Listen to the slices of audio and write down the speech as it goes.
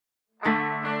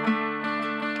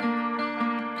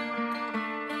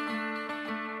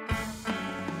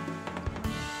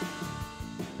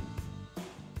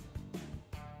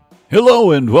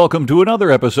Hello and welcome to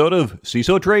another episode of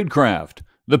CISO Tradecraft,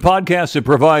 the podcast that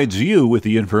provides you with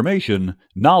the information,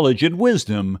 knowledge, and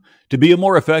wisdom to be a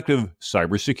more effective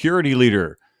cybersecurity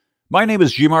leader. My name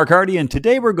is G. Mark Hardy, and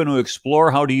today we're going to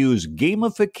explore how to use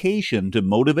gamification to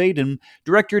motivate and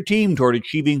direct your team toward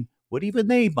achieving what even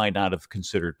they might not have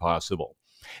considered possible.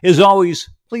 As always,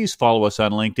 please follow us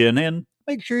on LinkedIn and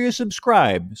make sure you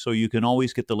subscribe so you can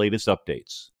always get the latest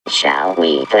updates. Shall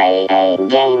we play a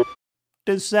game?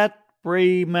 Does that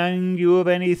remind you of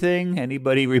anything?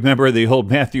 Anybody remember the old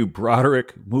Matthew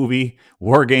Broderick movie,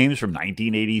 War Games from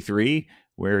 1983,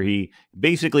 where he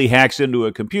basically hacks into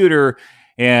a computer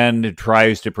and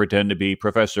tries to pretend to be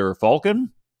Professor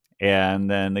Falcon? And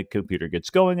then the computer gets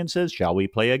going and says, "Shall we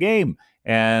play a game?"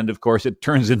 And of course, it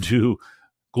turns into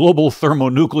global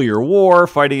thermonuclear war,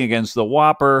 fighting against the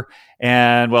Whopper.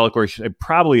 And, well, of course, I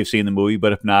probably have seen the movie,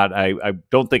 but if not, I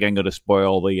don't think I'm going to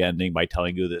spoil the ending by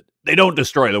telling you that they don't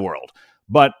destroy the world.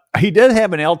 But he did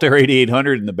have an Altair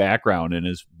 8800 in the background in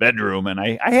his bedroom, and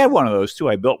I had one of those, too.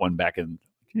 I built one back in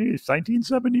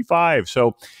 1975.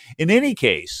 So, in any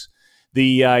case,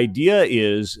 the idea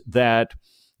is that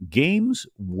games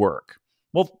work.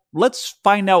 Well, let's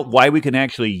find out why we can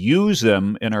actually use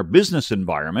them in our business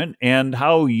environment and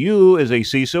how you, as a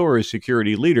CISO or a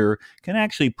security leader, can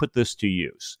actually put this to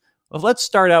use. Well, let's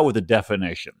start out with a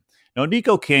definition. Now,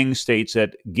 Nico King states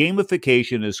that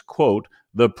gamification is, quote,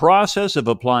 the process of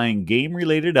applying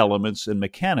game-related elements and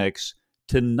mechanics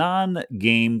to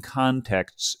non-game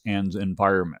contexts and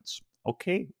environments.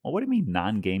 Okay, well, what do you mean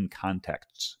non-game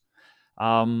contexts?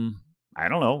 I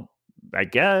don't know. I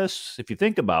guess if you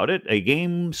think about it, a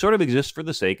game sort of exists for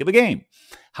the sake of a game.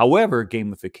 However,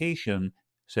 gamification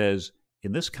says,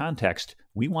 in this context,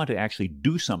 we want to actually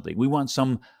do something. We want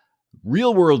some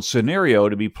real-world scenario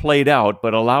to be played out,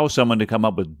 but allow someone to come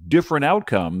up with different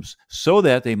outcomes so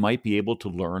that they might be able to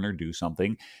learn or do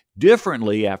something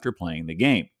differently after playing the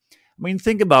game. I mean,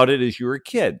 think about it as you were a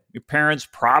kid. Your parents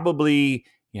probably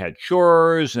had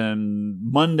chores and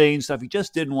mundane stuff you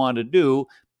just didn't want to do,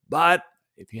 but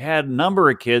if you had a number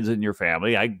of kids in your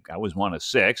family, I was one of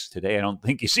 6. Today, I don't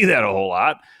think you see that a whole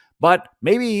lot. But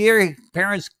maybe your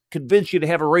parents convinced you to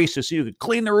have a race to see who could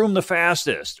clean the room the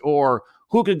fastest or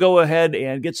who could go ahead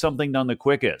and get something done the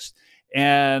quickest.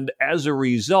 And as a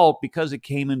result, because it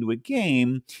came into a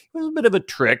game, it was a bit of a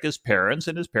trick as parents.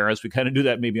 And as parents, we kind of do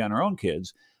that maybe on our own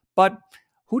kids. But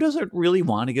who doesn't really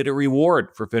want to get a reward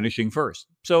for finishing first?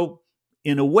 So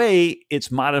in a way,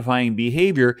 it's modifying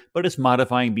behavior, but it's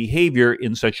modifying behavior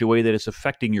in such a way that it's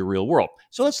affecting your real world.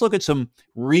 So let's look at some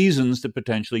reasons to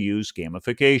potentially use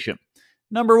gamification.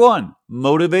 Number 1,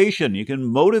 motivation. You can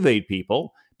motivate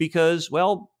people because,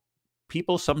 well,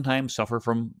 people sometimes suffer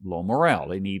from low morale.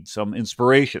 They need some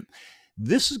inspiration.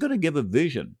 This is going to give a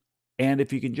vision. And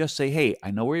if you can just say, hey, I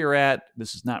know where you're at.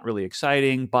 This is not really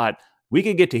exciting, but we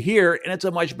can get to here and it's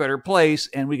a much better place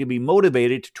and we can be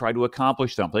motivated to try to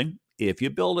accomplish something if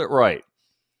you build it right.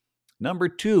 Number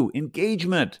 2,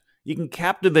 engagement. You can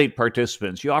captivate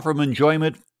participants. You offer them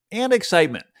enjoyment and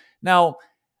excitement. Now,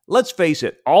 let's face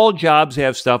it, all jobs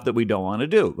have stuff that we don't want to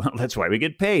do. That's why we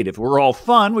get paid. If we're all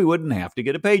fun, we wouldn't have to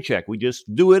get a paycheck. We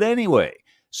just do it anyway.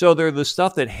 So they're the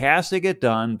stuff that has to get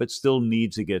done, but still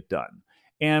needs to get done.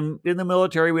 And in the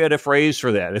military, we had a phrase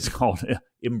for that. It's called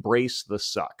embrace the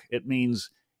suck. It means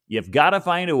you've got to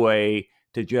find a way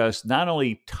to just not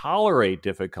only tolerate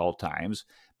difficult times,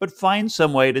 but find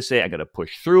some way to say, I'm going to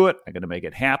push through it. I'm going to make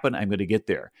it happen. I'm going to get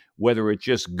there. Whether it's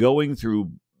just going through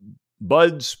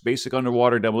BUDS, Basic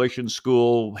Underwater Demolition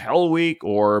School, Hell Week,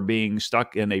 or being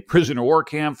stuck in a prisoner war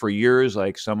camp for years,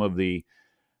 like some of the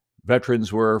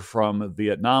veterans were from the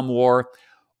Vietnam War,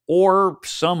 or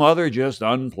some other just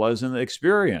unpleasant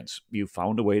experience. You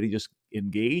found a way to just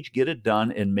engage, get it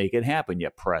done, and make it happen. You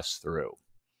press through.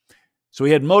 So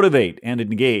we had motivate and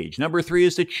engage. Number 3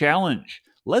 is to challenge.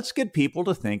 Let's get people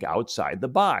to think outside the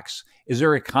box. Is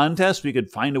there a contest we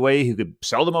could find a way who could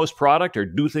sell the most product or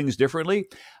do things differently?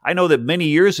 I know that many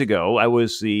years ago, I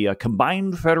was the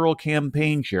Combined Federal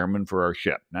Campaign chairman for our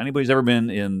ship. Now, anybody who's ever been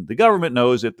in the government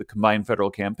knows that the Combined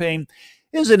Federal Campaign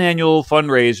is an annual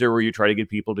fundraiser where you try to get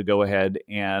people to go ahead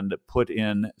and put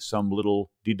in some little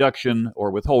deduction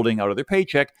or withholding out of their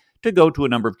paycheck to go to a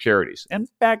number of charities. And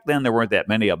back then, there weren't that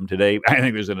many of them. Today, I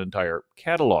think there's an entire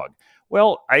catalog.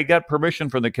 Well, I got permission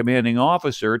from the commanding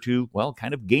officer to, well,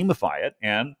 kind of gamify it.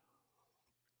 And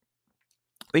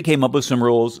we came up with some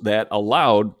rules that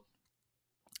allowed,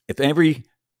 if every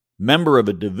member of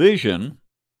a division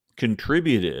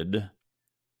contributed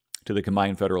to the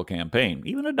Combined Federal Campaign,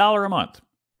 even $1 a month,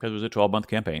 because it was a 12-month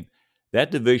campaign, that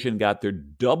division got their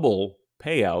double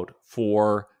payout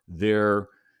for their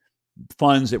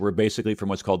funds that were basically from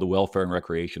what's called the Welfare and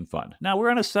Recreation Fund. Now, we're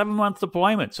on a 7-month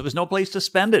deployment, so there's no place to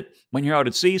spend it when you're out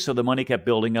at sea, so the money kept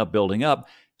building up, building up.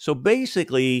 So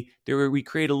basically, we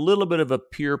create a little bit of a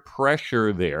peer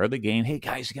pressure there. The game, hey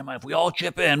guys, come on, if we all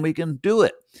chip in, we can do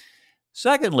it.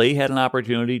 Secondly, had an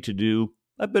opportunity to do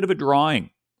a bit of a drawing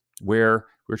where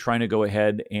we're trying to go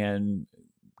ahead and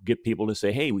get people to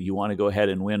say, hey, you want to go ahead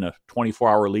and win a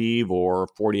 24-hour leave or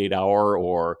 48-hour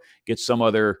or get some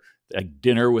other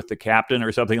dinner with the captain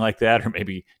or something like that, or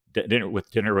maybe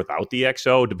dinner without the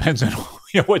XO, depends on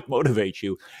what motivates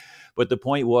you. But the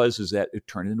point is that it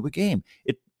turned into a game.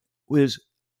 It was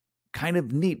kind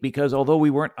of neat because although we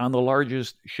weren't on the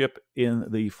largest ship in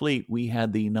the fleet, we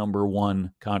had the number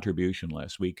one contribution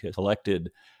last week.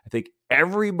 Collected, I think,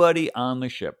 everybody on the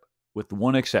ship with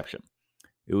one exception.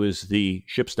 It was the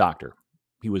ship's doctor.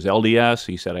 He was LDS.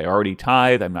 He said, I already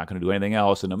tithe. I'm not going to do anything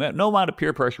else. And no amount of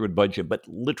peer pressure would budge him, but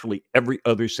literally every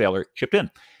other sailor chipped in.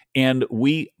 And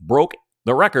we broke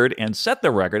the record and set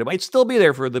the record. It might still be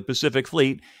there for the Pacific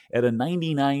Fleet at a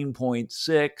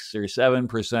 99.6 or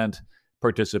 7%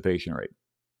 participation rate.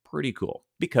 Pretty cool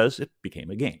because it became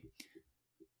a game.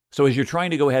 So as you're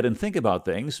trying to go ahead and think about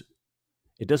things,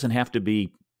 it doesn't have to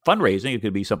be fundraising. It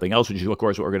could be something else, which is, of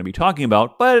course, what we're going to be talking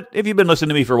about. But if you've been listening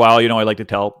to me for a while, you know I like to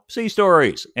tell sea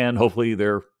stories, and hopefully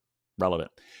they're relevant.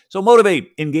 So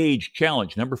motivate, engage,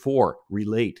 challenge. Number 4,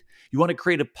 relate. You want to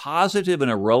create a positive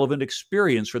and a relevant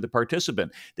experience for the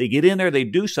participant. They get in there, they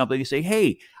do something, you say,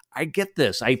 hey, I get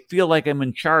this. I feel like I'm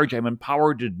in charge. I'm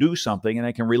empowered to do something, and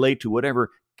I can relate to whatever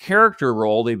character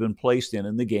role they've been placed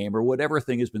in the game or whatever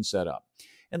thing has been set up.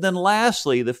 And then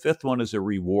lastly, the 5th one is a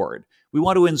reward. We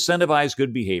want to incentivize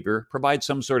good behavior, provide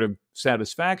some sort of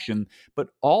satisfaction, but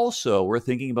also we're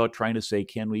thinking about trying to say,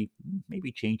 can we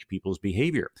maybe change people's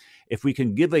behavior? If we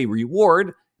can give a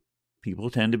reward, people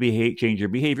tend to change their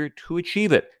behavior to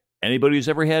achieve it. Anybody who's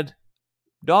ever had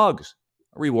dogs,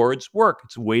 rewards work.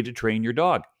 It's a way to train your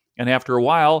dog. And after a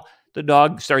while, the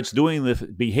dog starts doing the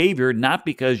behavior, not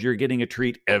because you're getting a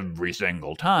treat every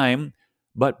single time,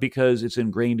 but because it's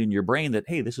ingrained in your brain that,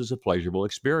 hey, this is a pleasurable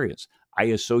experience. I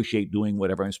associate doing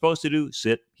whatever I'm supposed to do,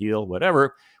 sit, heel,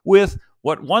 whatever, with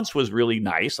what once was really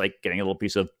nice, like getting a little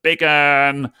piece of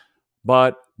bacon.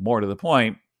 But more to the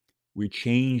point, we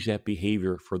change that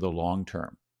behavior for the long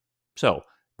term. So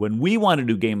when we want to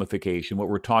do gamification, what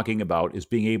we're talking about is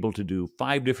being able to do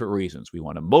 5 different reasons. We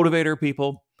want to motivate our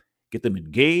people, get them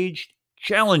engaged,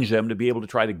 challenge them to be able to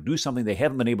try to do something they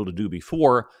haven't been able to do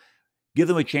before, give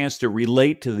them a chance to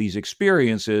relate to these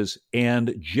experiences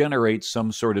and generate some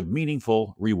sort of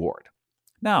meaningful reward.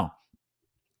 Now,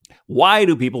 why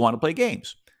do people want to play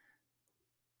games?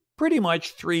 Pretty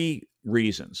much 3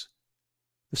 reasons.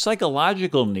 The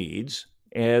psychological needs,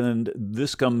 and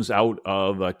this comes out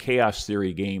of a Chaos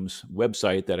Theory Games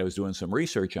website that I was doing some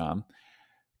research on.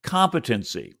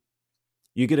 Competency.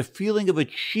 You get a feeling of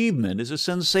achievement is a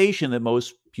sensation that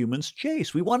most humans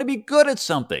chase. We want to be good at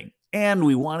something, and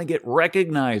we want to get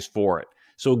recognized for it.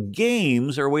 So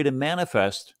games are a way to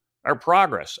manifest our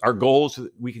progress, our goals, so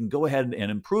that we can go ahead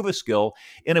and improve a skill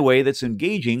in a way that's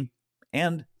engaging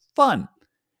and fun.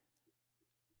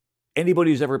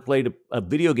 Anybody who's ever played a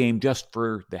video game just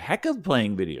for the heck of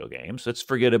playing video games, let's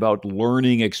forget about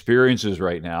learning experiences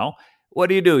right now. What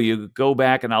do? You go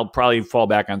back, and I'll probably fall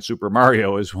back on Super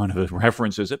Mario as one of the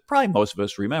references that probably most of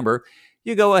us remember.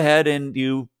 You go ahead and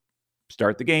you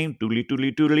start the game, doodly,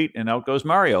 doodly, doodly, and out goes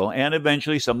Mario. And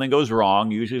eventually something goes wrong.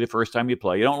 Usually the first time you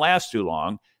play, you don't last too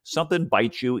long. Something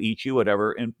bites you, eats you,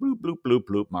 whatever, and bloop, bloop, bloop,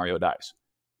 bloop, Mario dies.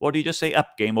 Well, do you just say,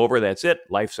 up, game over, that's it,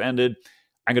 life's ended,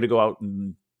 I'm going to go out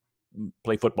and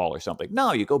play football or something?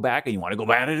 No, you go back and you want to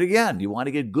go at it again. You want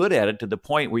to get good at it to the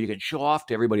point where you can show off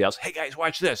to everybody else. Hey guys,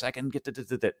 watch this. I can get it,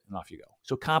 and off you go.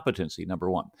 So competency, number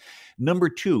 1. Number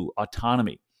 2,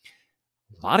 autonomy.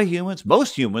 A lot of humans,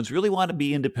 most humans, really want to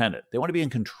be independent. They want to be in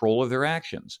control of their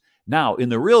actions. Now, in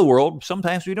the real world,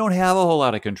 sometimes we don't have a whole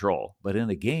lot of control. But in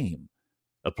a game,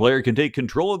 a player can take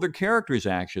control of their character's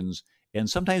actions and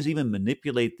sometimes even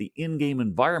manipulate the in-game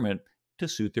environment to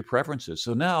suit their preferences.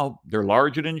 So now they're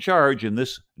large and in charge in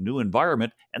this new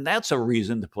environment, and that's a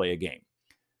reason to play a game.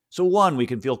 So 1, we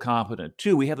can feel competent.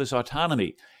 2, we have this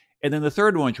autonomy. And then the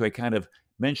third one, which I kind of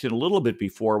mentioned a little bit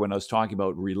before when I was talking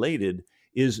about related,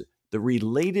 is the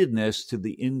relatedness to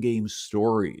the in-game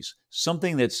stories.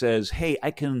 Something that says, hey,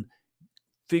 I can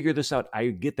figure this out. I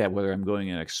get that, whether I'm going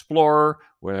an explorer,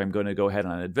 whether I'm going to go ahead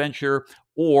on an adventure,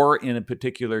 or in a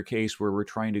particular case where we're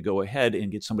trying to go ahead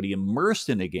and get somebody immersed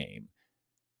in a game.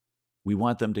 We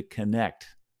want them to connect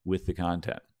with the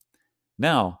content.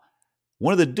 Now,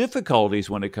 One of the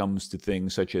difficulties when it comes to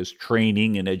things such as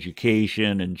training and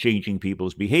education and changing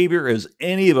people's behavior, as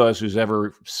any of us who's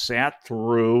ever sat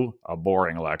through a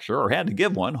boring lecture or had to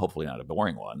give one, hopefully not a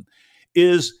boring one,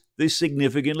 is the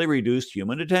significantly reduced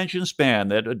human attention span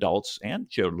that adults and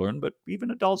children, but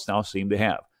even adults now seem to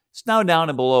have. It's now down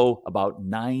to below about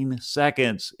 9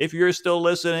 seconds. If you're still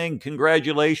listening,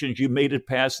 congratulations, you made it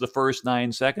past the first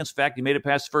 9 seconds. In fact, you made it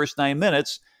past the first 9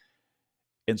 minutes,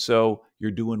 and so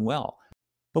you're doing well.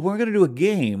 But when we're going to do a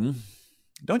game,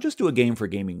 don't just do a game for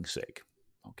gaming's sake,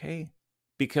 okay?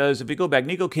 Because if you go back,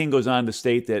 Nico King goes on to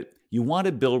state that you want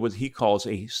to build what he calls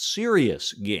a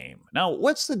serious game. Now,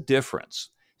 what's the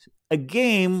difference? A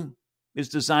game is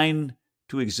designed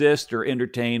to exist or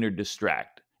entertain or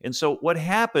distract. And so what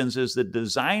happens is the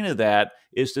design of that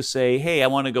is to say, hey, I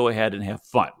want to go ahead and have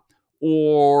fun.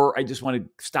 Or I just want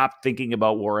to stop thinking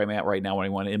about where I'm at right now and I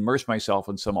want to immerse myself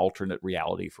in some alternate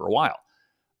reality for a while.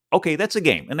 Okay, that's a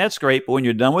game, and that's great, but when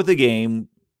you're done with the game,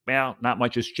 well, not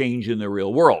much has changed in the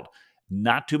real world.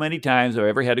 Not too many times I've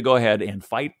ever had to go ahead and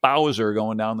fight Bowser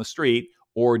going down the street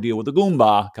or deal with a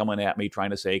Goomba coming at me trying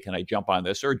to say, can I jump on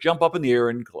this? Or jump up in the air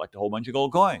and collect a whole bunch of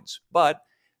gold coins. But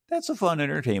that's a fun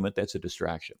entertainment. That's a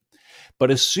distraction. But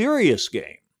a serious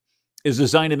game is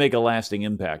designed to make a lasting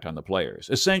impact on the players.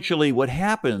 Essentially, what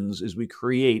happens is we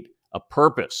create a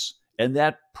purpose, and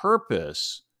that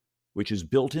purpose, which is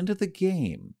built into the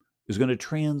game, is going to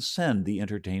transcend the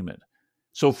entertainment.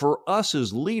 So for us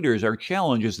as leaders, our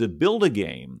challenge is to build a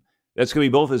game that's going to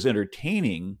be both as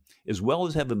entertaining as well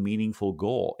as have a meaningful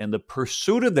goal. And the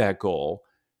pursuit of that goal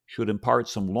should impart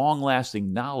some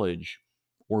long-lasting knowledge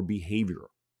or behavior,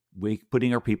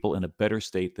 putting our people in a better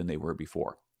state than they were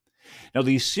before. Now,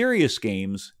 these serious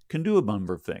games can do a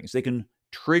number of things. They can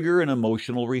trigger an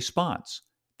emotional response.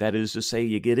 That is to say,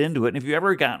 you get into it, and if you've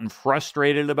ever gotten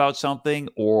frustrated about something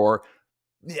or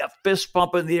fist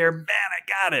bump in the air, man,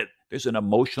 I got it. There's an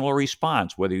emotional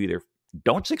response, whether you either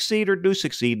don't succeed or do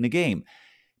succeed in the game.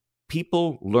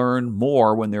 People learn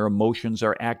more when their emotions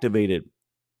are activated.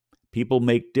 People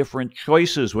make different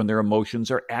choices when their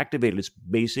emotions are activated. It's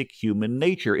basic human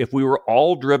nature. If we were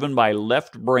all driven by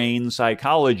left brain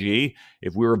psychology,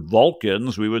 if we were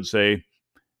Vulcans, we would say,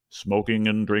 smoking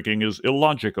and drinking is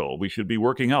illogical. We should be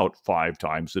working out 5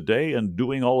 times a day and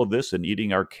doing all of this and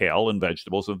eating our kale and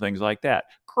vegetables and things like that.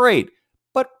 Great.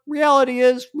 But reality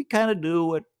is we kind of do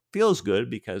what feels good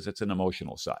because it's an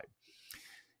emotional side.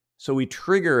 So we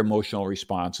trigger emotional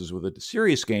responses with a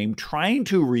serious game, trying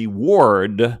to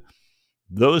reward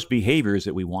those behaviors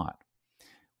that we want.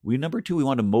 Number 2, we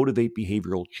want to motivate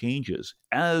behavioral changes.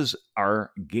 As our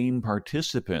game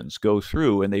participants go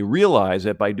through and they realize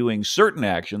that by doing certain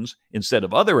actions instead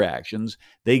of other actions,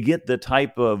 they get the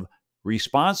type of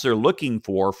response they're looking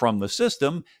for from the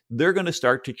system, they're going to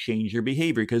start to change their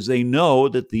behavior because they know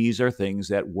that these are things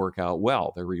that work out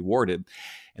well. They're rewarded.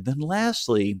 And then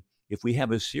lastly, if we have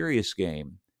a serious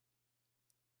game,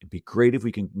 it'd be great if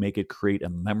we can make it create a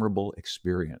memorable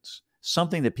experience.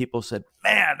 Something that people said,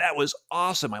 man, that was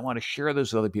awesome. I want to share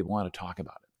this with other people. I want to talk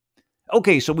about it.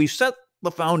 Okay, so we set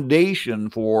the foundation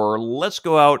for let's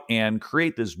go out and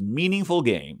create this meaningful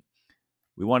game.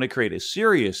 We want to create a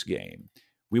serious game.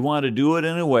 We want to do it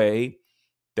in a way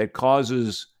that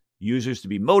causes users to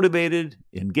be motivated,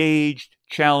 engaged,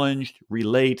 challenged,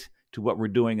 relate to what we're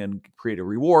doing and create a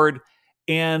reward.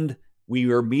 And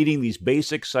we are meeting these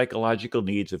basic psychological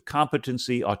needs of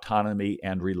competency, autonomy,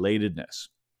 and relatedness.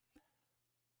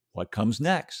 What comes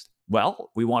next?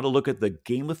 Well, we want to look at the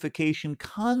gamification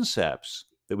concepts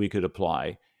that we could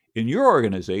apply in your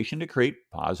organization to create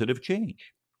positive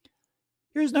change.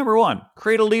 Here's number 1,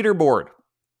 create a leaderboard.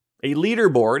 A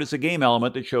leaderboard is a game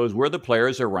element that shows where the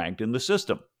players are ranked in the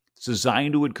system. It's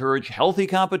designed to encourage healthy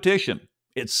competition.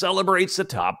 It celebrates the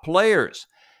top players.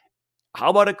 How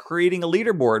about creating a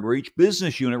leaderboard where each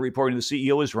business unit reporting to the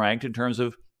CEO is ranked in terms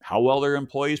of how well their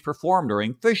employees perform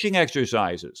during phishing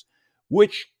exercises?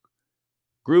 Which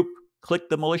group clicked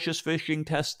the malicious phishing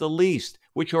test the least?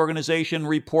 Which organization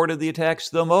reported the attacks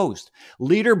the most?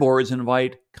 Leaderboards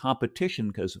invite competition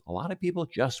because a lot of people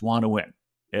just want to win.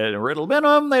 At a little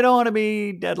minimum, they don't want to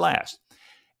be dead last.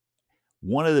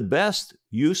 One of the best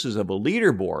uses of a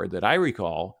leaderboard that I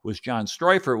recall was John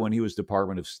Streufert when he was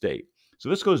Department of State. So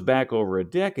this goes back over a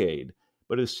decade.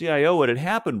 But as CIO, what had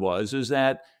happened is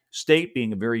that State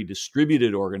being a very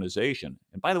distributed organization,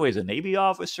 and by the way, as a Navy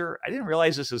officer, I didn't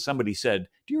realize this as somebody said,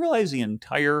 do you realize the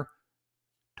entire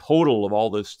total of all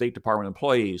the State Department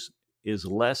employees is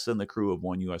less than the crew of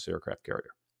one U.S. aircraft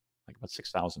carrier? Like about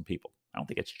 6,000 people. I don't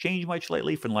think it's changed much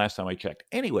lately from the last time I checked.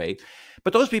 Anyway,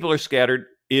 but those people are scattered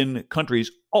in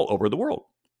countries all over the world.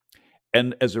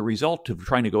 And as a result of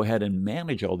trying to go ahead and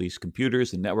manage all these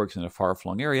computers and networks in a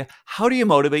far-flung area, how do you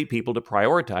motivate people to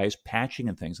prioritize patching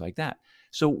and things like that?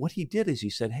 So what he did is he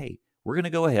said, hey, we're going to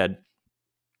go ahead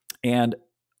and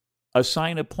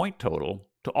assign a point total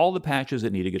to all the patches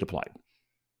that need to get applied.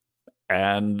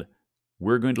 And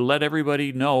we're going to let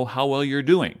everybody know how well you're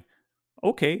doing.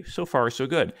 Okay, so far so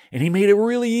good. And he made it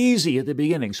really easy at the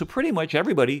beginning. So pretty much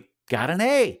everybody got an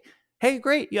A. Hey,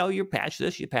 great. You patch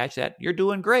this, you patch that. You're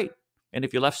doing great. And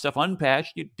if you left stuff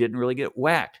unpatched, you didn't really get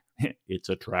whacked. It's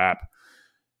a trap.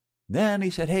 Then he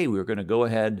said, hey, we're going to go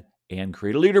ahead and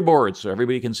create a leaderboard so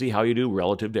everybody can see how you do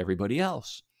relative to everybody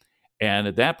else. And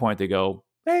at that point, they go,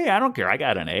 hey, I don't care. I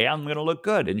got an A. I'm going to look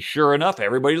good. And sure enough,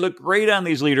 everybody looked great on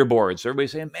these leaderboards.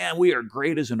 Everybody's saying, man, we are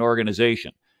great as an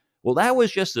organization. Well, that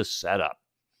was just a setup.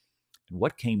 And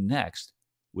what came next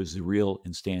was the real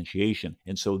instantiation.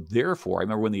 And so therefore, I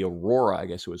remember when the Aurora, I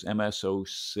guess it was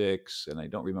MS06, and I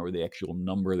don't remember the actual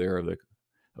number there of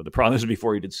the problem. This was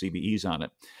before he did CVEs on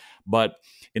it. But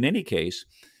in any case,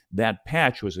 that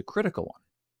patch was a critical one.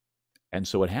 And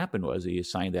so what happened was he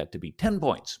assigned that to be 10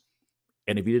 points.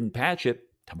 And if you didn't patch it,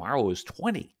 tomorrow was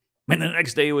 20. And the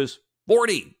next day was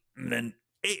 40. And then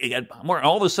you got more.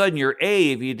 All of a sudden, your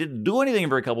A, if you didn't do anything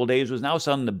for a couple of days, was now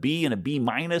suddenly a B and a B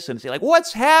minus. And say, like,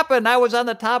 what's happened? I was on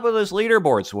the top of this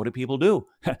leaderboard. So what do people do?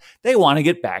 They want to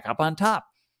get back up on top.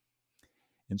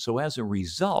 And so as a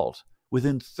result,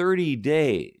 within 30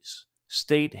 days,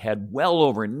 State had well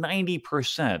over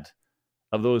 90%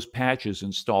 of those patches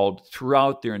installed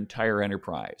throughout their entire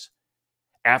enterprise.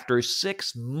 After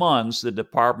 6 months, the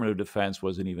Department of Defense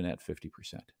wasn't even at 50%.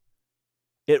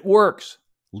 It works.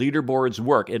 Leaderboards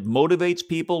work. It motivates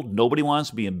people. Nobody wants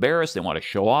to be embarrassed. They want to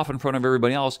show off in front of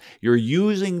everybody else. You're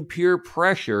using peer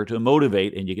pressure to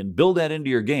motivate, and you can build that into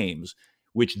your games,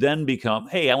 which then become,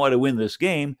 hey, I want to win this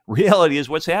game. Reality is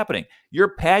what's happening.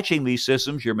 You're patching these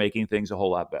systems. You're making things a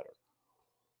whole lot better.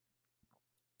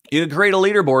 You can create a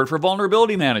leaderboard for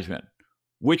vulnerability management.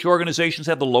 Which organizations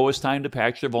have the lowest time to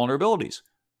patch their vulnerabilities?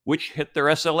 Which hit their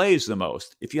SLAs the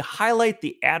most? If you highlight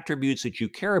the attributes that you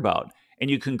care about, and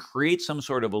you can create some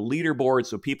sort of a leaderboard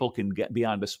so people can be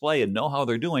on display and know how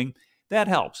they're doing, that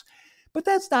helps. But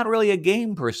that's not really a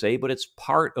game per se, but it's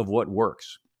part of what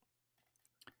works.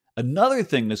 Another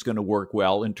thing that's going to work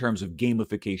well in terms of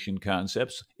gamification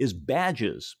concepts is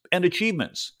badges and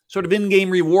achievements, sort of in-game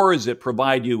rewards that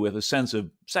provide you with a sense of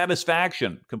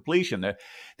satisfaction, completion.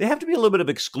 They have to be a little bit of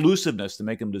exclusiveness to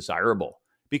make them desirable,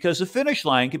 because the finish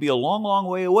line can be a long, long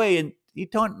way away, and you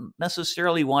don't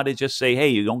necessarily want to just say, hey,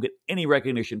 you don't get any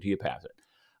recognition till you pass it.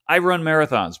 I've run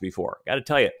marathons before. Got to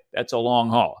tell you, that's a long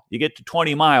haul. You get to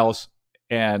 20 miles,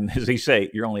 and as they say,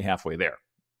 you're only halfway there.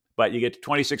 But you get to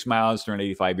 26 miles, turn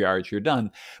 85 yards, you're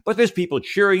done. But there's people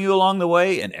cheering you along the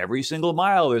way, and every single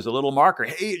mile there's a little marker.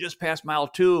 Hey, you just passed mile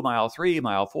 2, mile 3,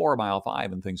 mile 4, mile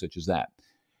 5, and things such as that.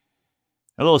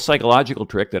 A little psychological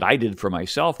trick that I did for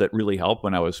myself that really helped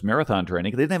when I was marathon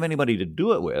training, because I didn't have anybody to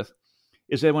do it with,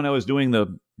 is that when I was doing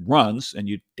the runs, and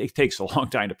it takes a long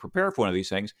time to prepare for one of these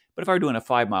things, but if I were doing a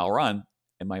 5-mile run,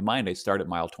 in my mind, I'd start at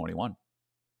mile 21.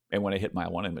 And when I hit mile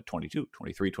 1, I'm at 22,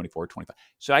 23, 24, 25.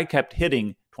 So I kept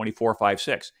hitting 24, 5,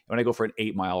 6. And when I go for an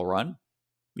 8-mile run,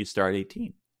 you start at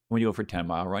 18. When you go for a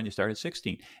 10-mile run, you start at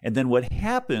 16. And then what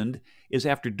happened is,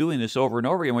 after doing this over and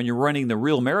over again, when you're running the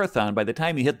real marathon, by the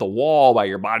time you hit the wall,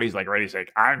 your body's like ready to say,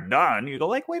 I'm done. You go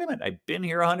like, wait a minute, I've been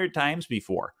here 100 times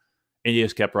before. And you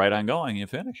just kept right on going and you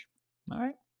finish. All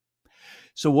right.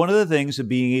 So one of the things of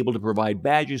being able to provide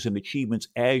badges and achievements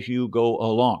as you go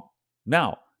along.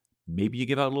 Now, maybe you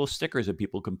give out little stickers that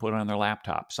people can put on their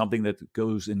laptop, something that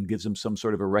goes and gives them some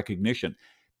sort of a recognition.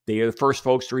 They are the first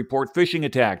folks to report phishing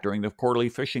attack during the quarterly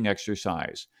phishing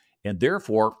exercise. And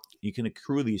therefore, you can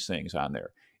accrue these things on there.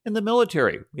 In the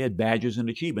military, we had badges and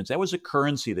achievements. That was a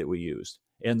currency that we used.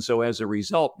 And so as a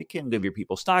result, you can't give your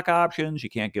people stock options. You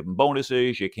can't give them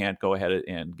bonuses. You can't go ahead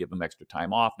and give them extra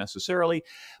time off necessarily.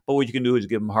 But what you can do is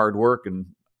give them hard work and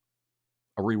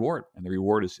a reward. And the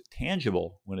reward is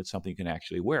tangible when it's something you can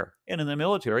actually wear. And in the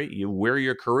military, you wear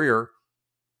your career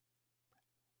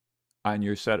on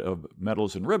your set of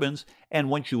medals and ribbons. And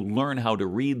once you learn how to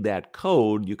read that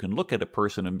code, you can look at a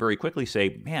person and very quickly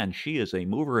say, man, she is a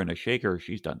mover and a shaker.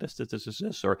 She's done this.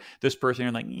 Or this person,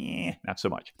 you're like, not so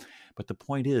much. But the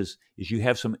point is you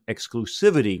have some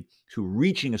exclusivity to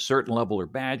reaching a certain level or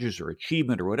badges or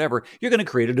achievement or whatever. You're going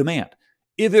to create a demand.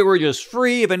 If it were just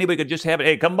free, if anybody could just have it,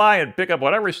 hey, come by and pick up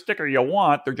whatever sticker you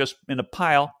want, they're just in a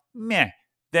pile,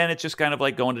 then it's just kind of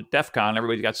like going to DEF CON.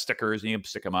 Everybody's got stickers and you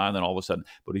stick them on, and then all of a sudden.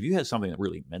 But if you had something that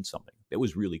really meant something, that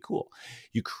was really cool,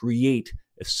 you create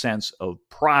a sense of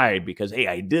pride because, hey,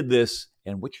 I did this.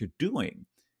 And what you're doing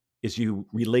is you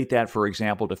relate that, for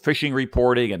example, to fishing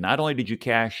reporting. And not only did you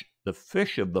cash the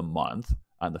fish of the month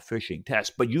on the fishing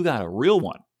test, but you got a real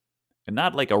one. And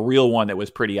not like a real one that was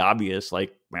pretty obvious,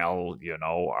 like, well,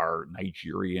 our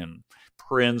Nigerian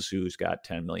prince who's got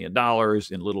 $10 million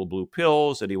in little blue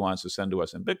pills that he wants to send to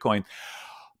us in Bitcoin,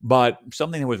 but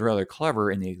something that was rather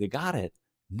clever, and they got it.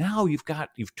 Now you've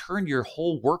turned your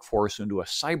whole workforce into a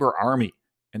cyber army,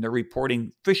 and they're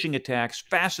reporting phishing attacks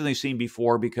faster than they've seen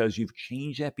before because you've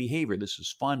changed that behavior. This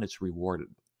is fun. It's rewarded.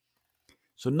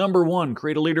 So number 1,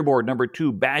 create a leaderboard. Number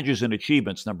 2, badges and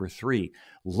achievements. Number 3,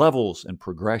 levels and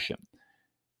progression.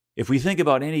 If we think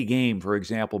about any game, for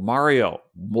example, Mario,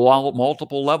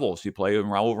 multiple levels, you play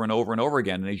them over and over and over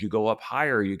again. And as you go up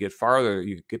higher, you get farther,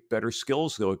 you get better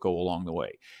skills that go along the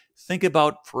way. Think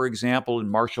about, for example, in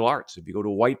martial arts, if you go to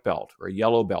a white belt or a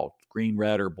yellow belt, green,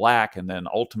 red, or black, and then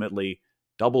ultimately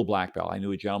double black belt. I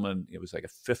knew a gentleman, it was like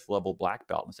a 5th level black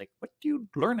belt. And it's like, what do you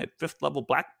learn at 5th level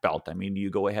black belt? I mean, do you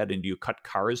go ahead and do you cut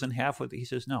cars in half with it? He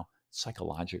says, no, it's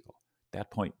psychological. At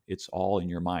that point, it's all in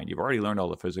your mind. You've already learned all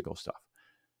the physical stuff.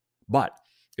 But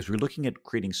as we're looking at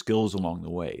creating skills along the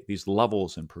way, these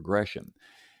levels and progression,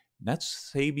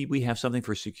 let's say we have something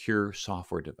for secure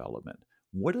software development.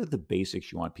 What are the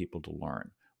basics you want people to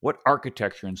learn? What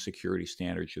architecture and security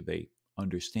standards should they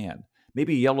understand?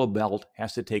 Maybe a yellow belt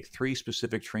has to take 3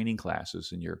 specific training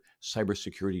classes in your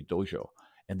cybersecurity dojo.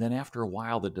 And then after a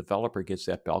while, the developer gets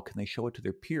that belt. Can they show it to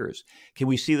their peers? Can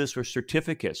we see this for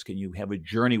certificates? Can you have a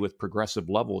journey with progressive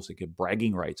levels that give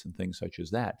bragging rights and things such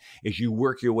as that as you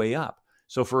work your way up?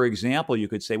 So for example, you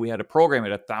could say we had a program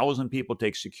at 1,000 people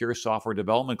take secure software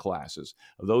development classes.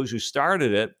 Of those who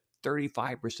started it,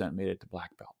 35% made it to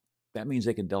black belt. That means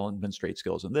they can demonstrate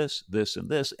skills in this, this, and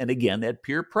this. And again, that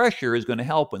peer pressure is going to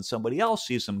help when somebody else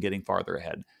sees them getting farther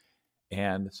ahead.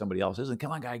 And somebody else isn't.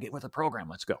 Come on, guy, get with the program.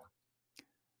 Let's go.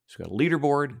 So we've got a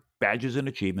leaderboard, badges and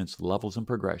achievements, levels and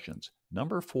progressions.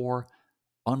 Number 4,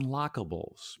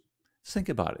 unlockables. Think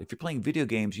about it. If you're playing video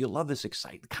games, you love this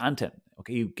exciting content.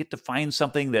 Okay, you get to find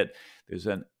something that there's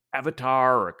an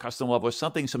avatar or a custom level or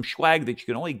something, some swag that you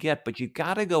can only get, but you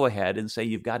got to go ahead and say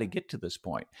you've got to get to this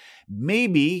point.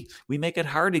 Maybe we make it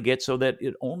hard to get so that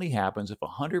it only happens if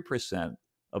 100%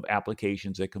 of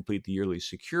applications that complete the yearly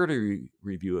security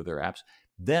review of their apps,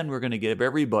 then we're going to give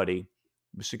everybody,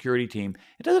 the security team,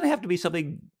 it doesn't have to be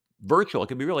something virtual. It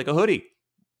can be real, like a hoodie,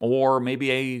 or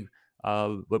maybe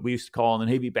what we used to call in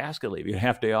the Navy basket leave, a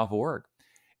half day off of work.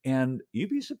 And you'd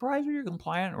be surprised what your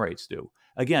compliance rates do.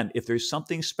 Again, if there's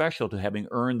something special to having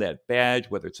earned that badge,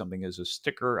 whether it's something as a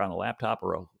sticker on a laptop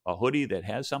or a hoodie that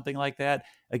has something like that,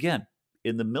 again,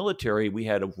 in the military, we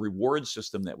had a reward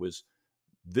system that was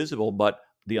visible, but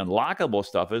the unlockable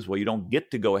stuff is, well, you don't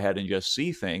get to go ahead and just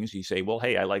see things. You say, well,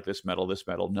 hey, I like this medal, this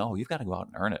medal. No, you've got to go out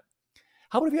and earn it.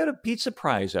 How about if you had a pizza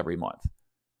prize every month?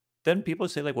 Then people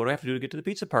say, like, what do I have to do to get to the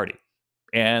pizza party?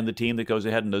 And the team that goes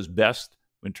ahead and does best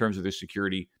in terms of their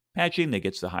security patching, that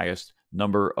gets the highest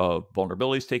number of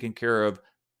vulnerabilities taken care of,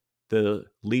 the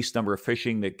least number of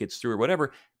phishing that gets through or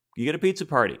whatever, you get a pizza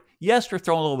party. Yes, we're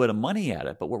throwing a little bit of money at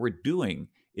it, but what we're doing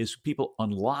is people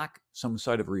unlock some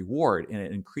sort of reward, and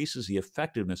it increases the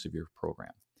effectiveness of your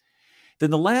program. Then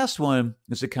the last one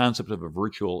is the concept of a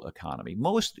virtual economy.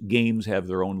 Most games have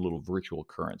their own little virtual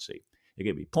currency. It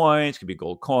could be points, it could be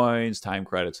gold coins, time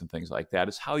credits, and things like that.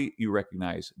 It's how you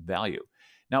recognize value.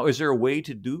 Now, is there a way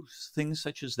to do things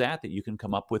such as that you can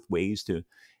come up with ways to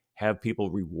have people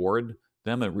reward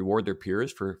them and reward their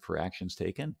peers for actions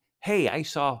taken? Hey, I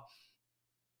saw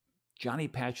Johnny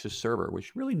patched the server,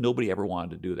 which really nobody ever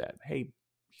wanted to do that. Hey,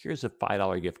 here's a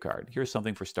 $5 gift card. Here's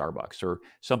something for Starbucks or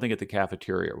something at the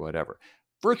cafeteria or whatever.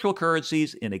 Virtual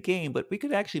currencies in a game, but we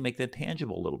could actually make that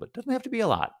tangible a little bit. Doesn't have to be a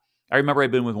lot. I remember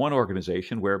I've been with one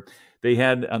organization where they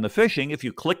had on the phishing, if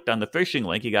you clicked on the phishing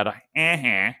link, you got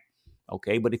a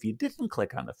okay, but if you didn't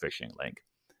click on the phishing link,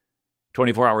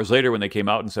 24 hours later when they came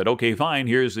out and said, okay, fine,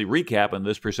 here's the recap, and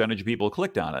this percentage of people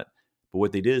clicked on it. But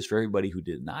what they did is for everybody who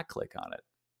did not click on it,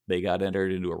 they got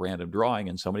entered into a random drawing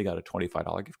and somebody got a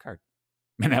 $25 gift card.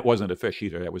 And that wasn't a fish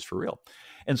either. That was for real.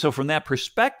 And so from that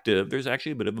perspective, there's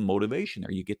actually a bit of a motivation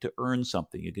there. You get to earn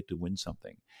something. You get to win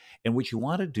something. And what you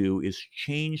want to do is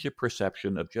change the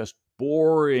perception of just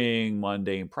boring,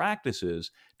 mundane practices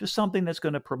to something that's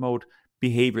going to promote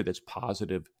behavior that's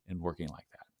positive and working like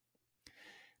that.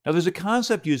 Now, there's a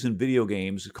concept used in video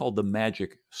games called the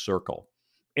magic circle.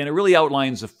 And it really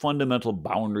outlines the fundamental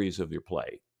boundaries of your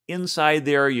play. Inside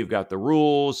there, you've got the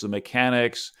rules, the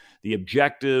mechanics, the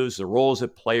objectives, the roles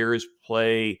that players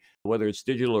play, whether it's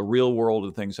digital or real world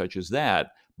and things such as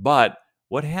that. But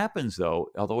What happens, though,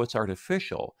 although it's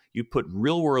artificial, you put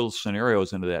real-world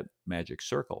scenarios into that magic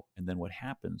circle, and then what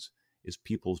happens is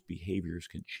people's behaviors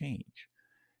can change.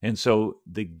 And so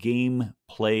the game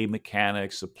play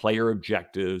mechanics, the player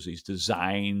objectives, these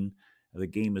design, the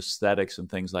game aesthetics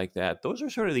and things like that, those are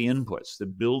sort of the inputs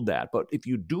that build that. But if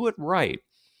you do it right,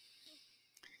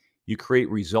 you create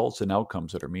results and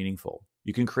outcomes that are meaningful.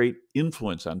 You can create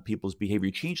influence on people's behavior.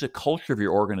 You change the culture of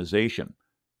your organization.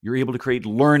 You're able to create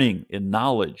learning and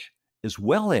knowledge as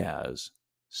well as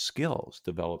skills,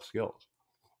 develop skills.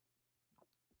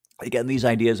 Again, these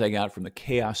ideas I got from the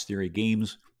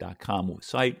chaostheorygames.com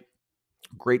site.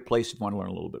 Great place if you want to learn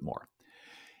a little bit more.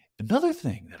 Another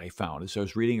thing that I found as I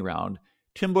was reading around,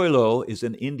 Tim Boileau is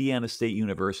an Indiana State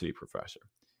University professor.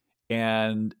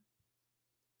 And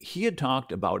he had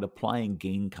talked about applying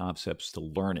game concepts to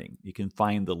learning. You can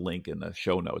find the link in the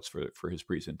show notes for his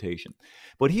presentation.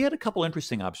 But he had a couple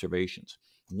interesting observations.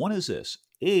 One is this: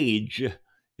 age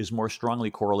is more strongly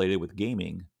correlated with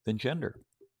gaming than gender.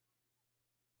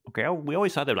 Okay, we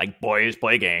always thought that like boys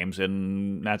play games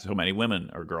and not so many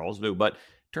women or girls do, but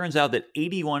turns out that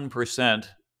 81%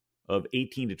 of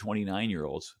 18 to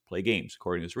 29-year-olds play games.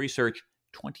 According to this research,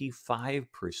 25%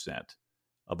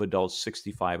 of adults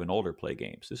 65 and older play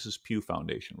games. This is Pew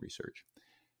Foundation research.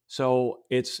 So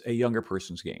it's a younger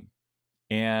person's game.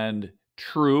 And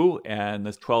true, and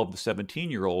the 12 to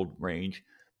 17-year-old range,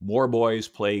 more boys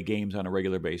play games on a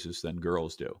regular basis than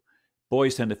girls do.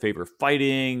 Boys tend to favor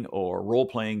fighting or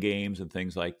role-playing games and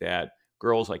things like that.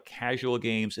 Girls like casual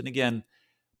games. And again,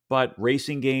 but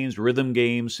racing games, rhythm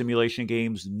games, simulation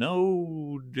games,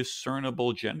 no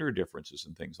discernible gender differences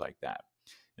and things like that.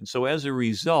 And so as a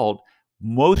result,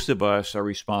 most of us are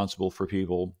responsible for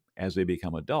people as they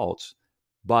become adults.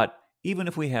 But even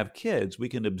if we have kids, we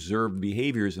can observe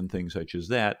behaviors and things such as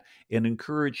that and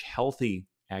encourage healthy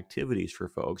activities for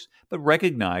folks, but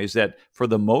recognize that for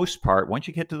the most part, once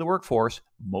you get to the workforce,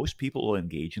 most people will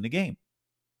engage in a game.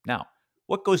 Now,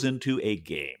 what goes into a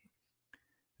game?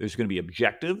 There's going to be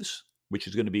objectives, which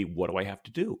is going to be, what do I have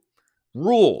to do?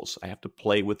 Rules. I have to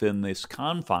play within this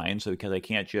confines because I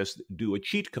can't just do a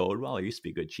cheat code. Well, there used to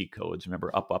be good cheat codes.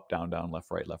 Remember, up, up, down, down,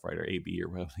 left, right, or A, B, or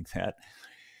whatever like that.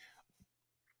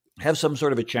 Have some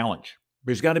sort of a challenge.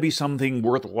 There's got to be something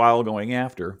worthwhile going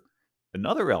after.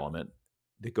 Another element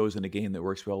that goes in a game that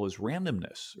works well is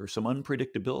randomness or some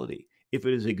unpredictability. If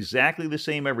it is exactly the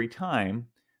same every time,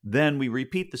 then we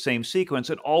repeat the same sequence,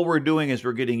 and all we're doing is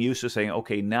we're getting used to saying,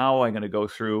 okay, now I'm going to go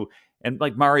through, and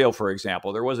like Mario, for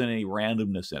example, there wasn't any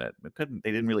randomness in it.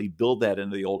 They didn't really build that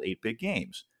into the old 8-bit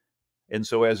games. And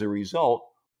so as a result,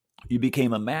 you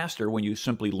became a master when you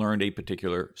simply learned a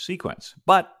particular sequence.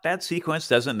 But that sequence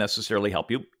doesn't necessarily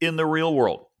help you in the real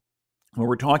world. When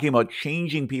we're talking about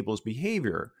changing people's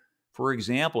behavior, for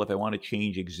example, if I want to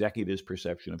change executives'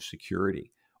 perception of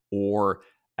security, or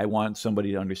I want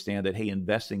somebody to understand that, hey,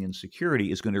 investing in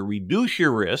security is going to reduce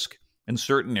your risk in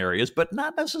certain areas, but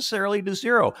not necessarily to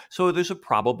zero. So there's a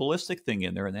probabilistic thing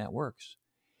in there, and that works.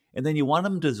 And then you want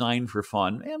them designed for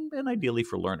fun and ideally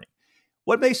for learning.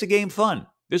 What makes a game fun?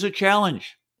 There's a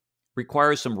challenge.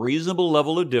 Requires some reasonable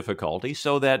level of difficulty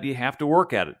so that you have to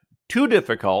work at it. Too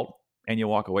difficult, and you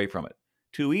walk away from it.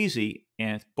 Too easy,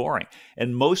 and it's boring.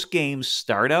 And most games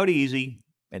start out easy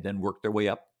and then work their way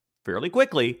up fairly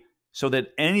quickly so that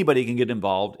anybody can get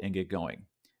involved and get going.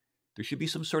 There should be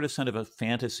some sort of sense of a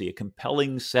fantasy, a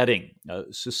compelling setting.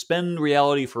 Suspend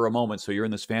reality for a moment so you're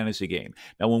in this fantasy game.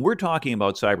 Now, when we're talking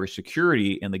about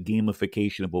cybersecurity and the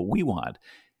gamification of what we want,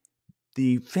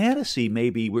 the fantasy may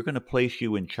be we're going to place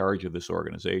you in charge of this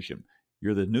organization.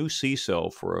 You're the new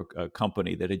CISO for a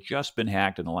company that had just been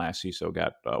hacked, and the last CISO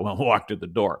got walked to the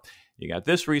door. You got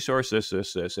this resource,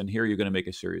 this, and here you're going to make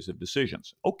a series of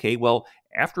decisions. Okay, well,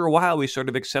 after a while, we sort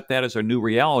of accept that as our new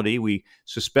reality. We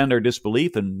suspend our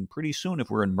disbelief, and pretty soon,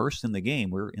 if we're immersed in the game,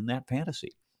 we're in that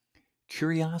fantasy.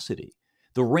 Curiosity.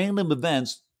 The random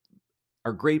events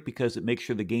are great because it makes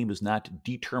sure the game is not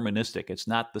deterministic. It's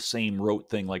not the same rote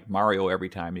thing like Mario every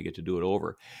time you get to do it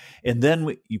over. And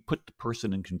then you put the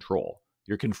person in control.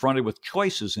 You're confronted with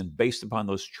choices, and based upon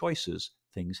those choices,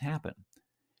 things happen.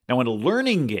 Now, in a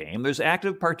learning game, there's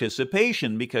active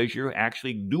participation because you're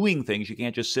actually doing things. You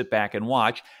can't just sit back and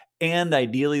watch. And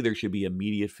ideally, there should be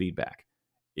immediate feedback.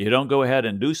 You don't go ahead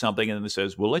and do something and then it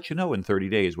says, we'll let you know in 30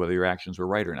 days whether your actions were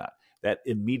right or not. That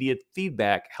immediate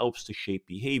feedback helps to shape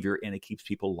behavior, and it keeps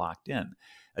people locked in.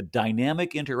 A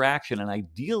dynamic interaction, and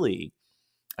ideally,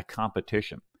 a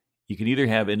competition. You can either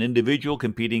have an individual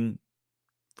competing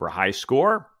for a high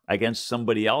score against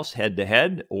somebody else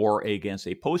head-to-head, or against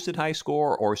a posted high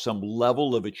score, or some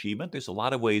level of achievement. There's a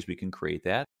lot of ways we can create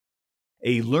that.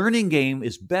 A learning game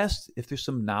is best if there's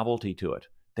some novelty to it,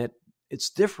 that it's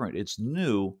different, it's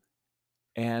new,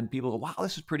 and people go, wow,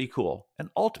 this is pretty cool. And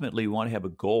ultimately, we want to have a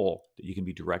goal that you can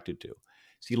be directed to.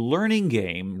 See, learning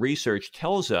game research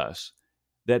tells us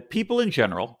that people in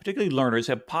general, particularly learners,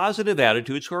 have positive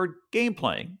attitudes toward game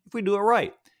playing if we do it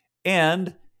right.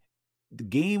 And the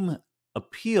game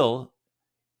appeal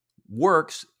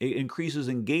works, it increases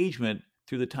engagement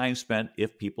through the time spent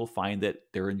if people find that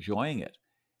they're enjoying it.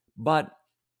 But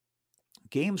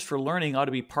games for learning ought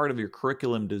to be part of your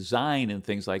curriculum design and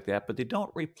things like that, but they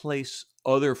don't replace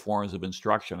other forms of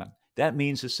instruction. That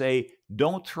means to say,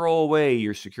 don't throw away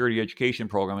your security education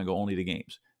program and go only to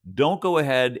games. Don't go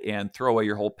ahead and throw away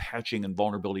your whole patching and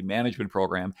vulnerability management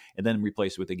program and then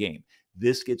replace it with a game.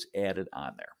 This gets added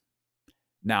on there.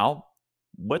 Now,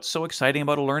 what's so exciting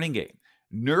about a learning game?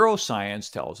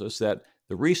 Neuroscience tells us that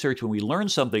the research, when we learn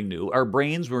something new, our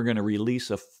brains were going to release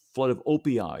a flood of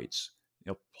opioids,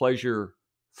 pleasure,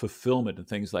 fulfillment, and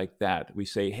things like that. We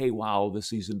say, hey, wow,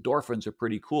 these endorphins are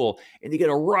pretty cool. And you get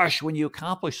a rush when you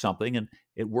accomplish something, and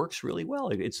it works really well.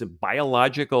 It's a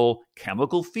biological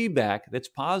chemical feedback that's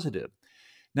positive.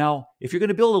 Now, if you're going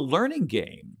to build a learning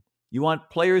game, you want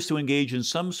players to engage in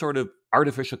some sort of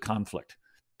artificial conflict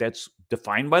that's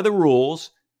defined by the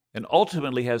rules and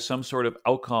ultimately has some sort of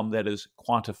outcome that is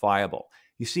quantifiable.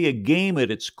 You see, a game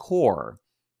at its core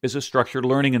is a structured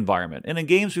learning environment. And in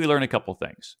games, we learn a couple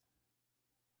things.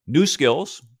 New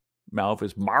skills. Now, if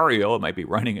it's Mario, it might be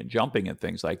running and jumping and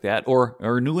things like that,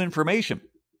 or new information,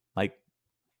 like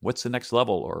what's the next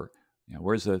level, or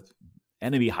where's the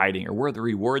enemy hiding, or where are the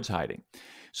rewards hiding.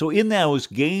 So in those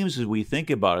games, as we think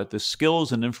about it, the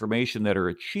skills and information that are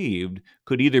achieved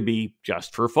could either be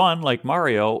just for fun, like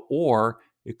Mario, or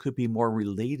it could be more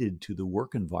related to the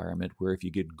work environment, where if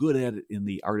you get good at it in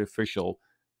the artificial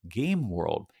game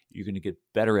world, you're going to get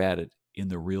better at it in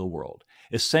the real world.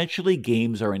 Essentially,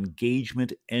 games are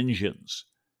engagement engines.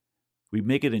 We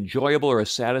make it enjoyable or a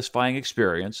satisfying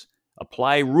experience,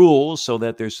 apply rules so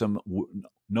that there's some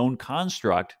known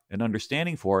construct and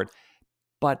understanding for it,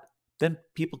 but then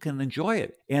people can enjoy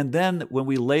it. And then when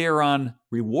we layer on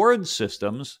reward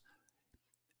systems,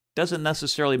 doesn't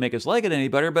necessarily make us like it any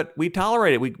better, but we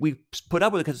tolerate it. We put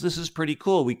up with it because this is pretty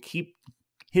cool. We keep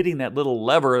hitting that little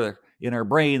lever in our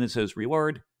brain that says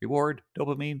reward, reward,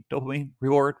 dopamine, dopamine,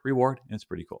 reward, reward, and it's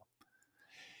pretty cool.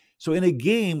 So in a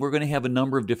game, we're going to have a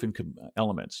number of different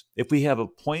elements. If we have a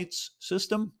points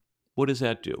system, what does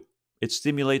that do? It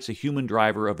stimulates a human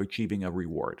driver of achieving a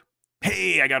reward.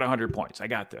 Hey, I got 100 points. I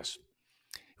got this.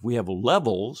 If we have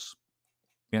levels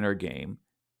in our game,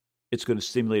 it's going to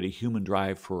stimulate a human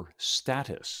drive for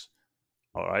status.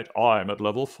 All right, I'm at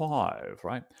level 5,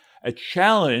 right? A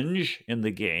challenge in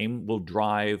the game will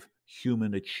drive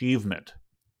human achievement.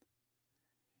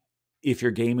 If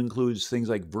your game includes things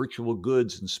like virtual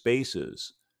goods and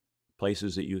spaces,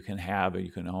 places that you can have and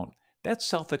you can own, that's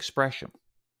self-expression.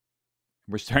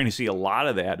 We're starting to see a lot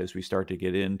of that as we start to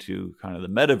get into kind of the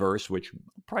metaverse, which we'll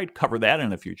probably cover that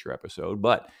in a future episode,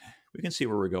 but we can see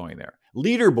where we're going there.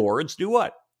 Leaderboards do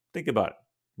what? Think about it.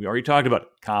 We already talked about it.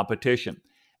 Competition.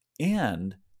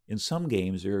 And in some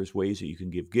games, there's ways that you can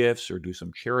give gifts or do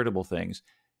some charitable things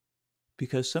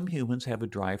because some humans have a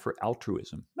drive for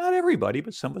altruism. Not everybody,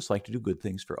 but some of us like to do good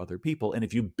things for other people. And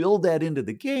if you build that into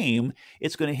the game,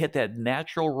 it's going to hit that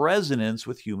natural resonance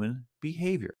with human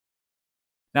behavior.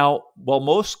 Now, while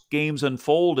most games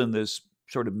unfold in this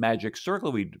sort of magic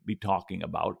circle we'd be talking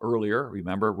about earlier,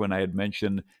 remember when I had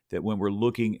mentioned that when we're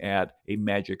looking at a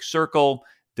magic circle,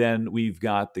 then we've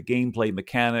got the gameplay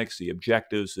mechanics, the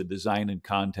objectives, the design and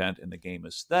content, and the game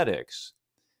aesthetics.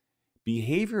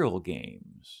 Behavioral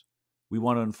games, we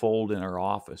want to unfold in our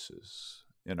offices,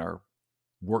 in our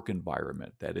work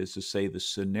environment. That is to say, the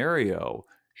scenario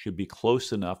should be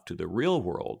close enough to the real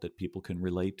world that people can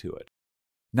relate to it.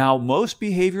 Now, most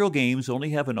behavioral games only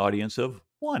have an audience of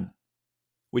 1,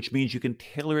 which means you can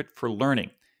tailor it for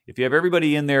learning. If you have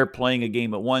everybody in there playing a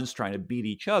game at once, trying to beat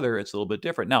each other, it's a little bit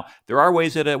different. Now, there are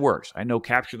ways that it works. I know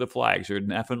capture the flags are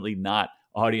definitely not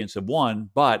audience of 1,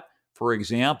 but for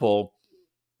example,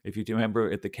 if you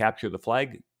remember at the capture the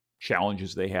flag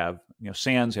challenges they have,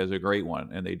 SANS has a great one,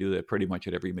 and they do that pretty much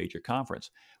at every major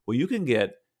conference. Well, you can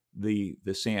get the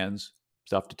SANS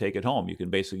stuff to take it home. You can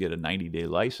basically get a 90-day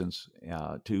license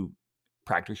to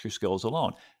practice your skills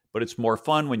alone. But it's more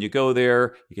fun when you go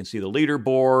there. You can see the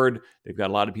leaderboard. They've got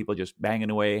a lot of people just banging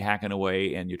away, hacking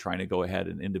away, and you're trying to go ahead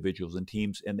and individuals and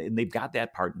teams, and they've got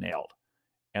that part nailed.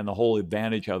 And the whole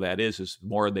advantage of that is the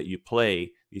more that you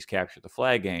play these capture the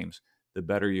flag games, the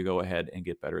better you go ahead and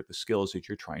get better at the skills that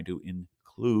you're trying to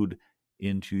include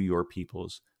into your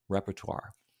people's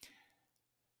repertoire.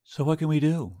 So what can we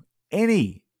do?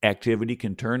 Any activity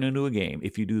can turn into a game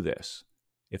if you do this.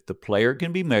 If the player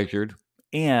can be measured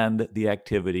and the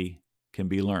activity can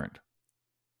be learned.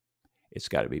 It's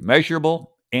got to be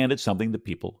measurable and it's something that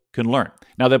people can learn.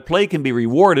 Now, the play can be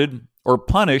rewarded or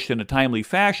punished in a timely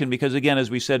fashion because, again,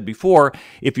 as we said before,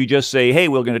 if you just say, hey,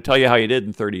 we're going to tell you how you did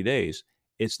in 30 days,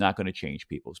 it's not going to change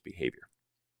people's behavior.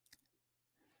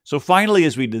 So finally,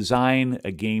 as we design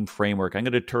a game framework, I'm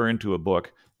going to turn to a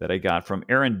book that I got from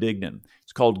Aaron Dignan.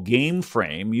 It's called Game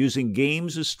Frame, Using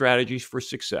Games as Strategies for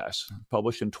Success,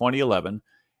 published in 2011.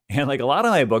 And like a lot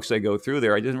of my books I go through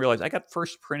there, I didn't realize I got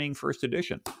first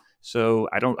edition. So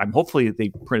I'm hopefully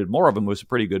they printed more of them. It was a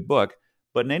pretty good book.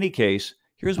 But in any case,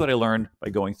 here's what I learned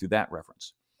by going through that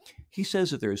reference. He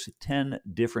says that there's 10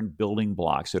 different building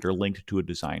blocks that are linked to a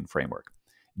design framework.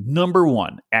 Number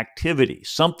one, activity,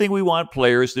 something we want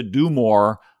players to do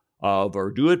more of or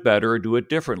do it better or do it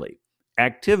differently.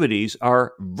 Activities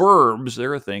are verbs.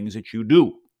 There are things that you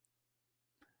do.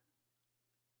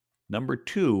 Number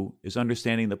two is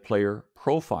understanding the player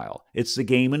profile. It's the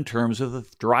game in terms of the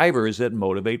drivers that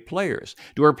motivate players.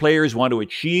 Do our players want to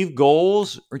achieve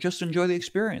goals or just enjoy the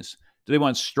experience? Do they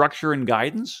want structure and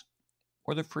guidance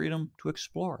or the freedom to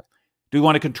explore? Do we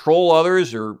want to control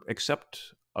others or accept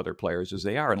other players as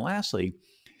they are? And lastly,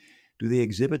 do they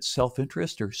exhibit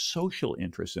self-interest or social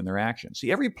interest in their actions?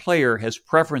 See, every player has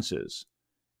preferences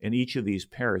in each of these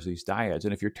pairs, these dyads.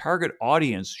 And if your target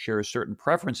audience shares certain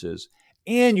preferences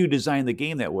and you design the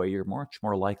game that way, you're much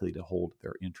more likely to hold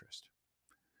their interest.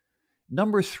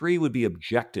 Number three would be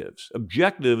objectives.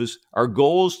 Objectives are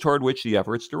goals toward which the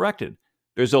effort's directed.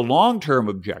 There's a long-term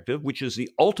objective, which is the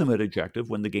ultimate objective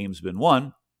when the game's been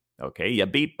won. Okay, you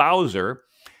beat Bowser.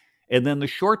 And then the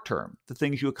short term, the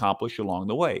things you accomplish along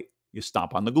the way. You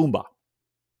stomp on the Goomba.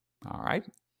 All right.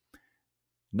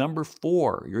 Number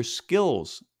four, your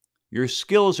skills. Your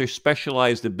skills are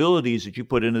specialized abilities that you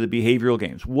put into the behavioral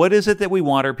games. What is it that we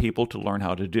want our people to learn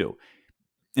how to do?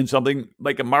 In something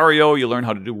like a Mario, you learn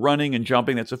how to do running and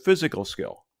jumping. That's a physical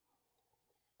skill.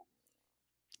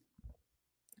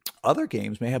 Other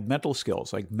games may have mental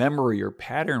skills like memory or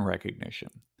pattern recognition.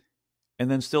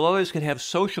 And then still others could have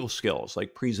social skills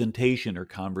like presentation or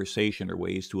conversation or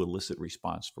ways to elicit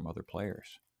response from other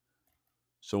players.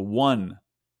 So 1,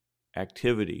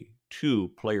 activity.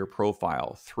 2, player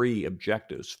profile. 3,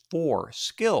 objectives. 4,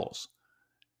 skills.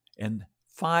 And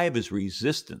 5 is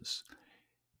resistance.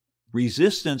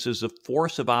 Resistance is a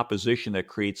force of opposition that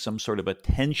creates some sort of a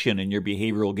tension in your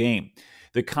behavioral game.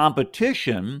 The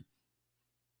competition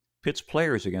pits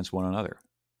players against one another.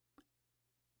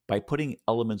 By putting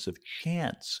elements of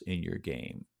chance in your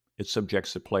game, it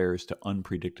subjects the players to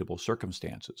unpredictable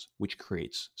circumstances, which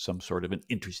creates some sort of an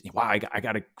interesting, wow, I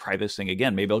got to try this thing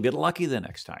again. Maybe I'll get lucky the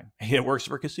next time. It works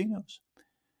for casinos.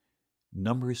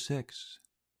 Number 6,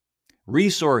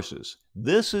 resources.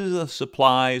 This is the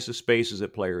supplies, the spaces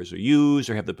that players use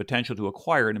or have the potential to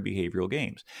acquire in behavioral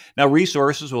games. Now,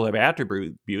 resources will have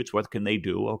attributes. What can they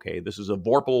do? Okay, this is a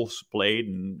Vorpal blade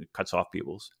and it cuts off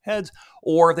people's heads.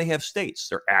 Or they have states.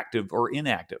 They're active or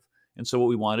inactive. And so what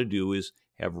we want to do is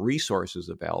have resources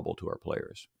available to our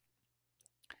players.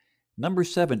 Number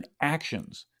 7,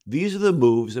 actions. These are the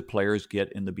moves that players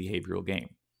get in the behavioral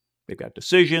game. They've got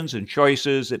decisions and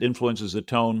choices that influences the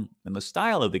tone and the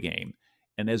style of the game.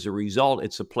 And as a result,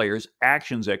 it's the player's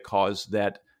actions that cause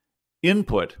that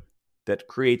input that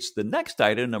creates the next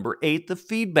item, number 8, the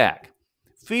feedback.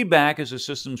 Feedback is a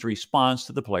system's response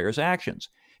to the player's actions.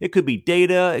 It could be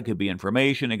data, it could be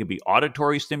information, it could be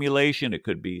auditory stimulation, it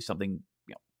could be something,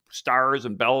 stars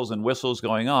and bells and whistles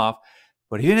going off.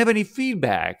 But if you didn't have any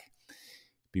feedback,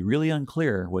 it'd be really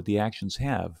unclear what the actions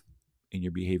have in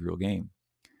your behavioral game.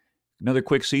 Another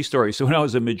quick sea story. So when I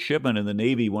was a midshipman in the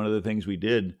Navy, one of the things we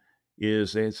did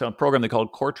is it's a program they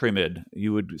called Cortramid.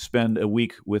 You would spend a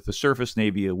week with the surface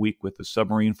Navy, a week with the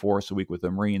submarine force, a week with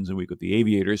the Marines, a week with the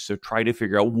aviators. So try to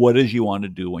figure out what is you want to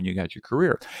do when you got your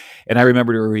career. And I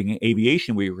remember during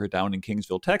aviation, we were down in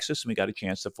Kingsville, Texas, and we got a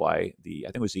chance to fly I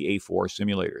think it was the A4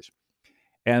 simulators.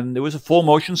 And it was a full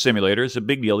motion simulator. It's a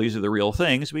big deal. These are the real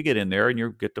things. We get in there and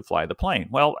you get to fly the plane.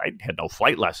 Well, I had no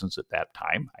flight lessons at that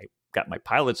time. I got my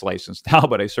pilot's license now,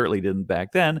 but I certainly didn't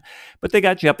back then. But they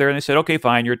got you up there and they said, okay,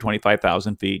 fine, you're at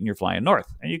 25,000 feet and you're flying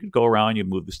north. And you could go around, you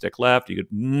move the stick left, you'd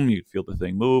feel the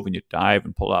thing move and you dive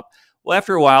and pull up. Well,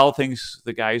 after a while,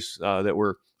 the guys that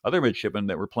were other midshipmen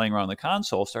that were playing around the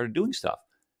console started doing stuff.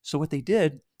 So what they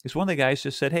did is one of the guys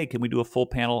just said, hey, can we do a full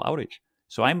panel outage?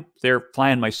 So I'm there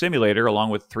flying my simulator along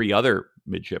with 3 other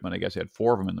midshipmen. I guess I had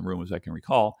 4 of them in the room as I can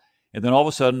recall. And then all of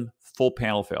a sudden, full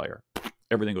panel failure.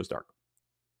 Everything goes dark.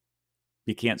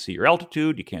 You can't see your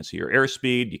altitude, you can't see your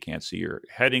airspeed, you can't see your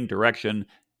heading direction,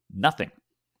 nothing.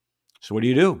 So what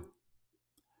do?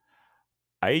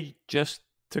 I just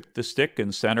took the stick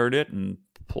and centered it and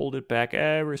pulled it back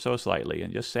ever so slightly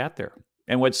and just sat there.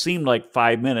 And what seemed like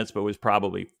 5 minutes, but was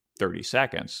probably 30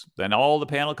 seconds, then all the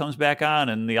panel comes back on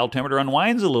and the altimeter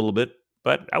unwinds a little bit,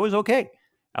 but I was okay.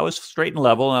 I was straight and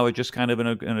level, and I was just kind of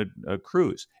in a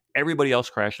cruise. Everybody else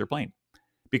crashed their plane.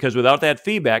 Because without that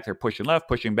feedback, they're pushing left,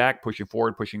 pushing back, pushing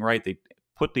forward, pushing right. They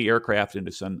put the aircraft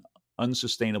into some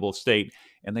unsustainable state,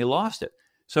 and they lost it.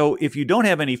 So if you don't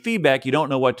have any feedback, you don't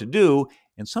know what to do.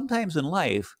 And sometimes in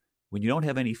life, when you don't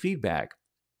have any feedback,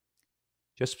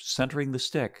 just centering the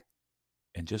stick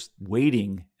and just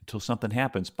waiting until something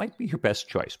happens might be your best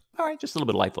choice. All right, just a little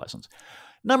bit of life lessons.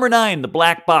 Number 9, the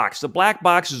black box. The black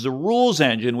box is a rules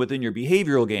engine within your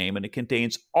behavioral game, and it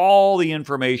contains all the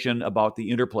information about the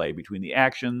interplay between the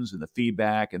actions and the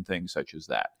feedback and things such as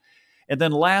that. And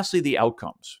then lastly, the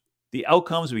outcomes. The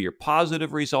outcomes will be your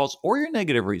positive results or your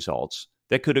negative results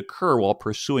that could occur while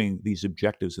pursuing these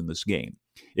objectives in this game.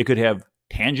 It could have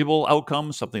tangible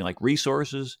outcomes, something like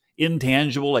resources,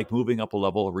 intangible, like moving up a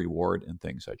level of reward and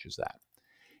things such as that.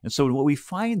 And so what we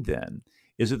find then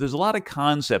is that there's a lot of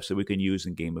concepts that we can use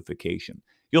in gamification.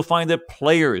 You'll find that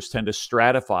players tend to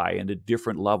stratify into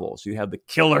different levels. You have the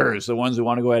killers, the ones who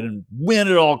want to go ahead and win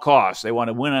at all costs. They want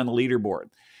to win on the leaderboard.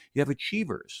 You have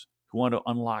achievers who want to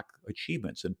unlock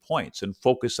achievements and points and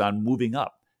focus on moving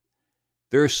up.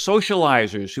 There are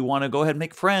socializers who want to go ahead and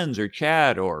make friends or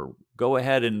chat or go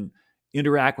ahead and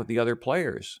interact with the other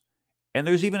players. And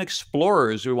there's even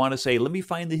explorers who want to say, let me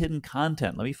find the hidden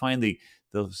content. Let me find the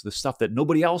stuff that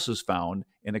nobody else has found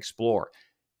and explore.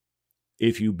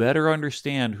 If you better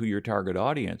understand who your target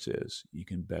audience is, you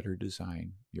can better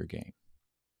design your game.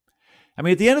 I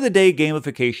mean, at the end of the day,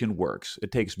 gamification works.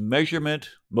 It takes measurement,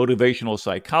 motivational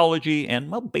psychology,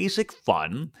 and basic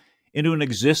fun into an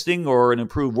existing or an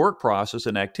improved work process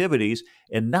and activities,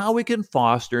 and now we can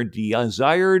foster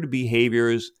desired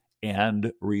behaviors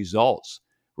and results.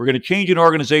 We're going to change an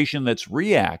organization that's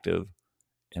reactive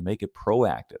and make it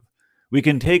proactive. We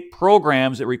can take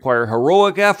programs that require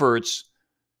heroic efforts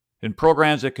and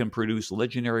programs that can produce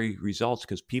legendary results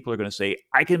because people are going to say,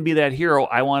 I can be that hero,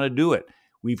 I want to do it.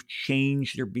 We've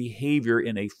changed their behavior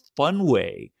in a fun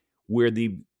way where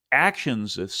the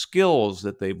actions, the skills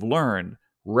that they've learned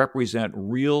represent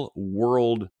real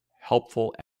world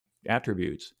helpful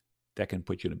attributes that can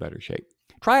put you in a better shape.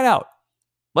 Try it out.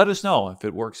 Let us know if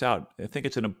it works out. I think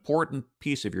it's an important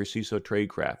piece of your CISO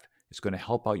Tradecraft. It's going to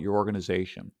help out your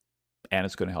organization, and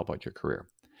it's going to help out your career.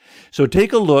 So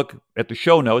take a look at the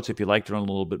show notes if you'd like to learn a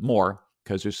little bit more,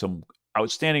 because there's some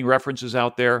outstanding references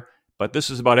out there, but this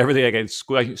is about everything I can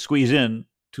squeeze in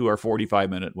to our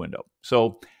 45-minute window.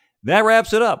 So that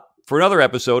wraps it up for another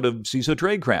episode of CISO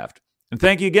Tradecraft. And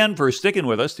thank you again for sticking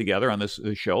with us together on this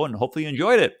show, and hopefully you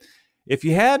enjoyed it. If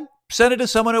you had, send it to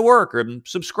someone at work or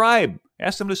subscribe.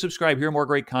 Ask them to subscribe. Hear more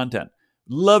great content.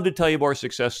 Love to tell you more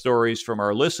success stories from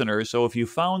our listeners. So if you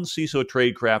found CISO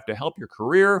Tradecraft to help your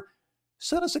career,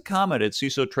 send us a comment at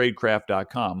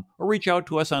CISOTradecraft.com or reach out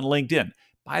to us on LinkedIn.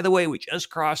 By the way, we just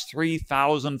crossed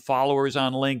 3,000 followers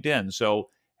on LinkedIn. So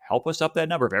help us up that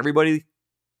number. If everybody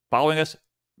following us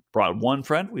brought one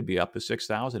friend, we'd be up to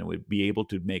 6,000 and we'd be able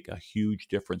to make a huge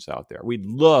difference out there. We'd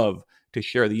love to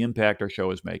share the impact our show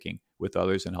is making with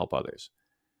others and help others.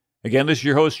 Again, this is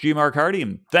your host, G. Mark Hardy,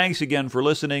 and thanks again for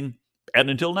listening. And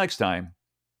until next time,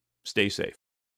 stay safe.